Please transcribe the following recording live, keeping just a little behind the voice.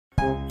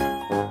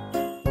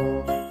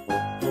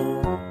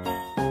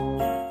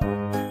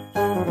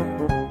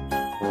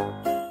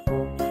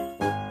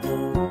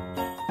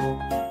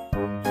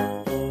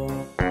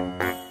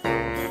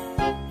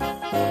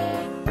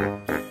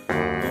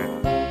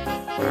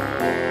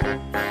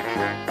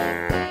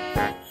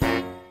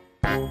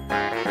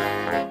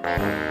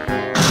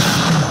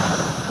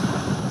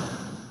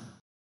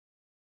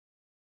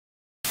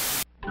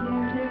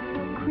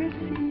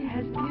Crissy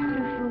has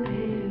beautiful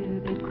hair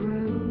that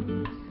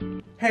grows.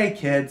 Hey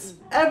kids,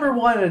 ever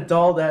want a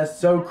doll that is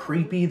so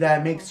creepy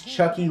that makes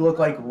Chucky look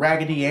like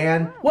Raggedy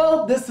Ann?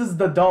 Well, this is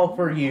the doll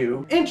for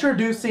you.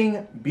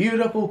 Introducing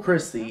Beautiful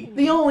Crissy,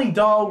 the only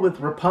doll with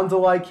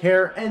Rapunzel-like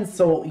hair and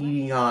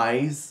soul-eating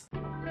eyes.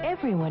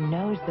 Everyone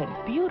knows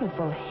that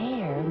beautiful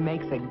hair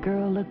makes a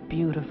girl look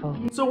beautiful.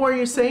 So what are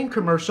you saying,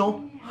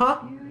 commercial?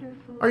 Huh?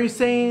 Are you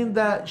saying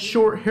that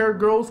short-haired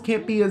girls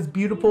can't be as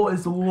beautiful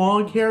as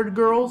long-haired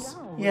girls?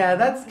 Yeah,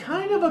 that's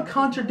kind of a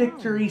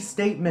contradictory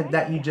statement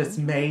that you just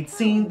made,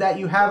 seeing that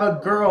you have a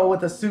girl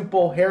with a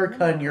supple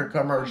haircut in your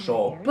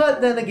commercial.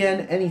 But then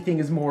again, anything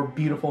is more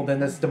beautiful than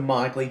this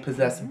demonically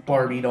possessed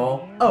Barbie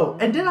doll. Oh,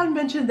 and did I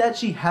mention that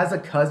she has a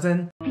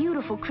cousin?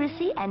 Beautiful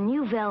Crissy and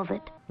New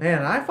Velvet.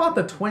 Man, I thought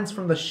the twins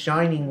from The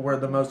Shining were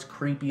the most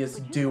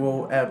creepiest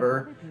duo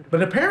ever,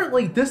 but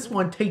apparently this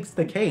one takes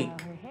the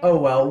cake. Oh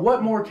well,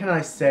 what more can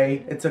I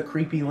say? It's a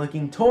creepy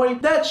looking toy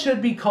that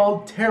should be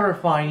called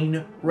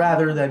terrifying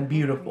rather than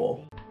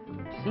beautiful.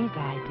 She's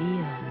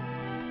ideal.